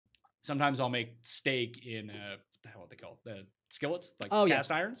sometimes I'll make steak in what they call the skillets, like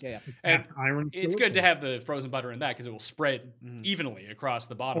cast irons. Yeah. And iron it's good to have the frozen butter in that because it will spread evenly across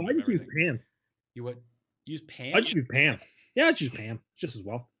the bottom. I just use Pam. You would use Pam? I just use Pam. Yeah, I just use Pam just as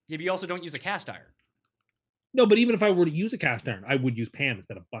well. Yeah, but you also don't use a cast iron. No, but even if I were to use a cast iron, I would use Pam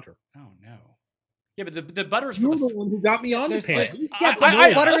instead of butter. Oh no. Yeah, but the butter's for You're the one who got me on the Pam. Yeah,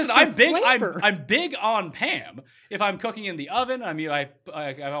 but butter is I'm big. flavor. I'm big on Pam. If I'm cooking in the oven, I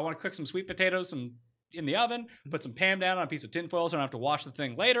want to cook some sweet potatoes, in the oven. Put some Pam down on a piece of tinfoil, so I don't have to wash the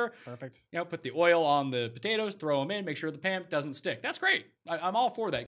thing later. Perfect. Put the oil on the potatoes, throw them in, make sure the Pam doesn't stick. That's great. I'm all for that.